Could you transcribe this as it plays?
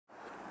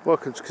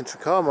Welcome to Country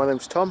Car, my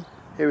name's Tom.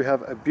 Here we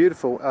have a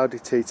beautiful Audi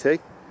TT.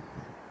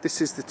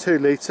 This is the 2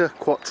 litre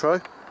Quattro,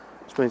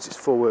 which means it's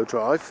 4-wheel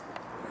drive.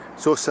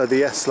 It's also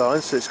the S line,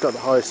 so it's got the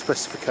highest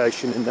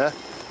specification in there.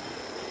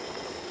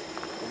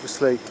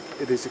 Obviously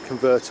it is a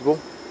convertible.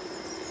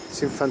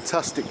 It's in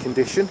fantastic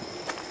condition.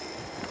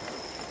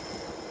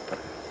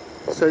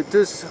 So it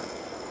does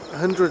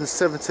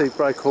 170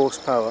 brake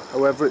horsepower,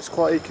 however it's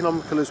quite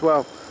economical as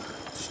well.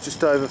 It's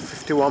just over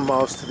 51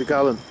 miles to the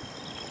gallon.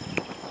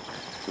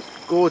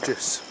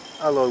 Gorgeous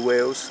alloy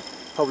wheels,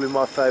 probably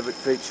my favourite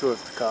feature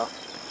of the car.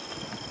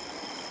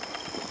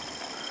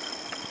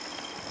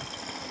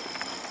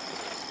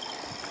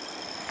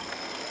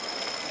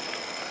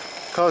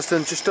 The car's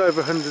done just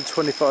over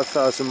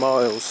 125,000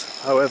 miles,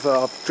 however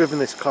I've driven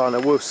this car and I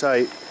will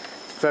say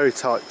it's very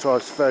tight,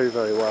 drives very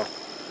well.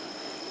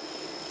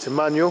 It's a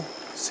manual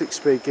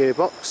 6-speed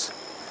gearbox.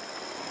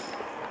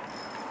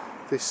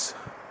 This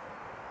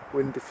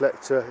wind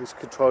deflector is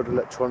controlled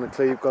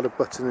electronically. You've got a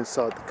button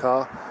inside the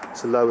car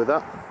to lower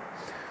that.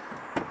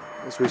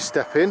 As we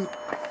step in,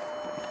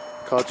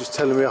 car just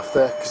telling me off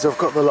there because I've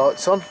got the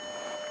lights on.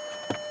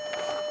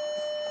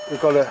 We've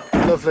got a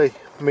lovely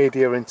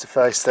media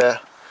interface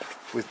there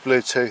with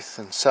Bluetooth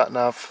and sat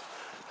nav,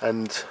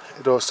 and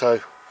it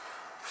also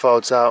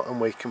folds out and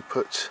we can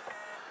put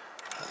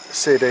a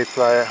CD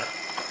player,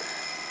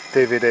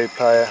 DVD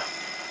player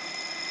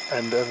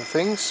and other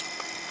things.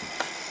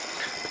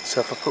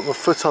 So if I put my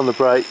foot on the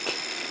brake,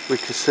 we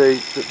can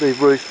see that the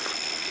roof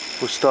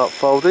will start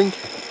folding.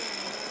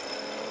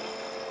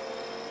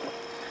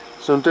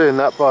 So I'm doing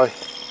that by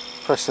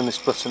pressing this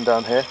button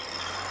down here.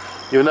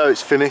 You'll know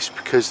it's finished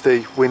because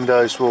the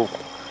windows will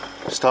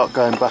start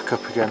going back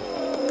up again.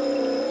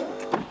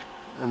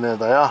 And there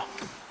they are.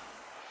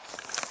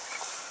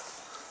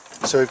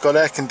 So we've got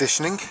air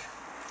conditioning,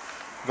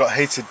 we've got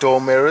heated door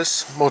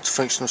mirrors,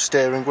 multifunctional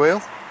steering wheel.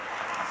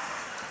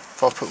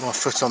 If I put my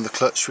foot on the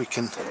clutch, we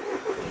can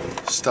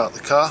start the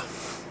car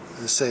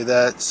and see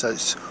there, so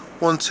it's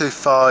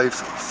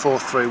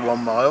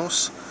 125,431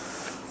 miles.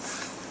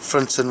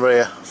 Front and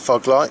rear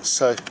fog lights,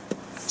 so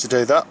to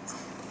do that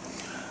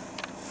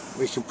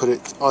we can put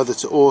it either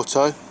to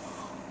auto,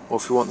 or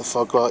if you want the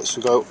fog lights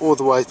we go all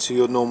the way to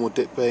your normal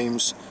dip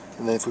beams,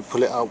 and then if we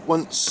pull it out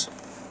once,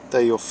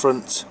 they're your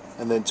front,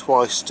 and then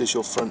twice does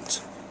your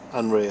front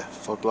and rear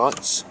fog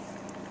lights.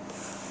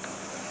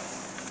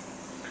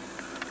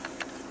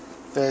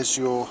 There's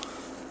your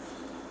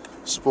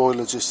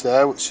spoiler just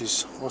there, which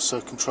is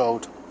also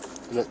controlled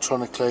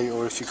electronically,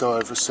 or if you go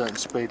over a certain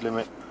speed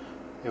limit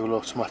it will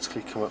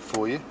automatically come up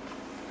for you.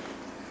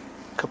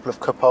 A couple of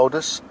cup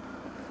holders.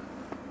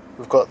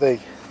 We've got the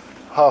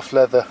half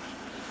leather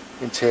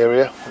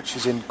interior, which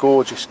is in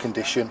gorgeous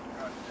condition,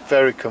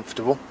 very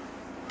comfortable.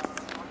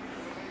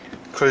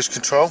 Cruise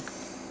control.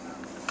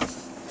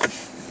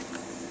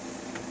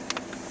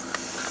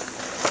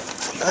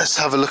 Let's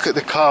have a look at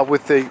the car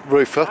with the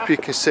roof up. You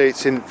can see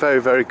it's in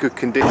very good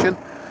condition.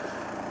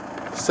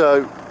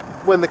 So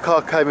when the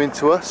car came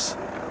into us,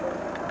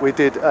 we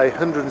did a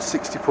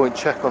 160 point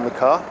check on the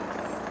car.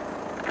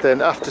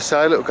 Then after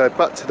sale it will go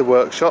back to the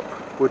workshop.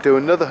 We'll do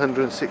another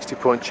 160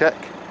 point check.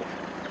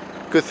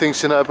 Good things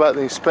to know about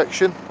the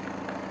inspection: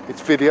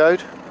 it's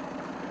videoed.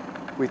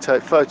 We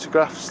take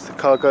photographs, the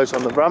car goes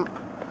on the ramp,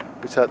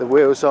 we take the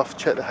wheels off,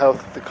 check the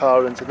health of the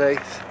car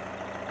underneath.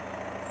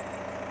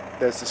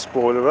 There's the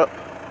spoiler up.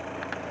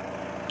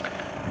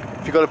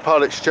 If you've got a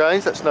part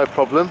exchange, that's no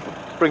problem.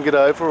 Bring it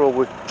over, or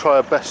we'll try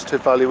our best to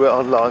value it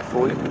online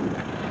for you.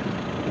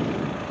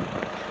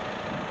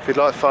 If you'd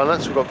like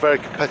finance, we've got very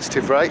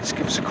competitive rates.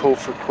 Give us a call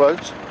for a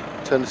quote.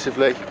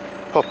 Alternatively,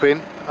 pop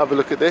in, have a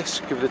look at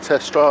this, give it a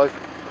test drive,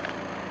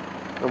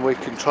 and we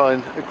can try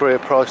and agree a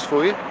price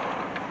for you.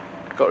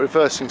 Got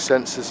reversing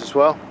sensors as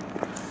well.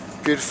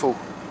 Beautiful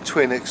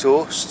twin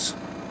exhausts.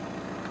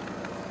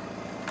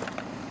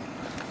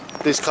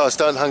 These cars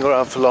don't hang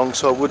around for long,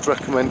 so I would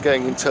recommend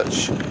getting in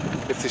touch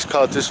if this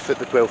car does fit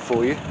the bill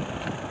for you.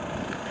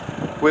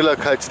 We're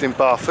located in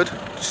Barford,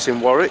 which is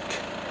in Warwick.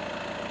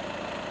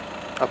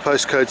 Our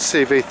postcode is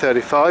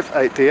CV35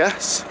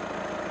 8DS.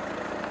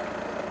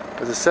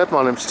 As I said,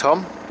 my name's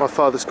Tom. My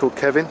father's called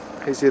Kevin.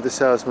 He's the other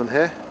salesman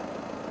here.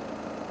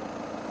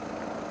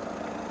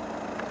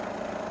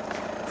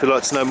 If you'd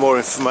like to know more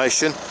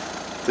information,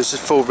 there's a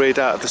full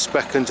readout of the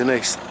spec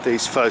underneath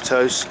these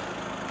photos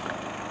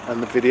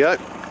and the video.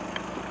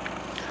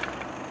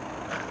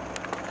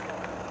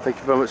 Thank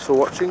you very much for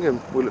watching, and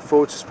we look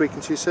forward to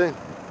speaking to you soon.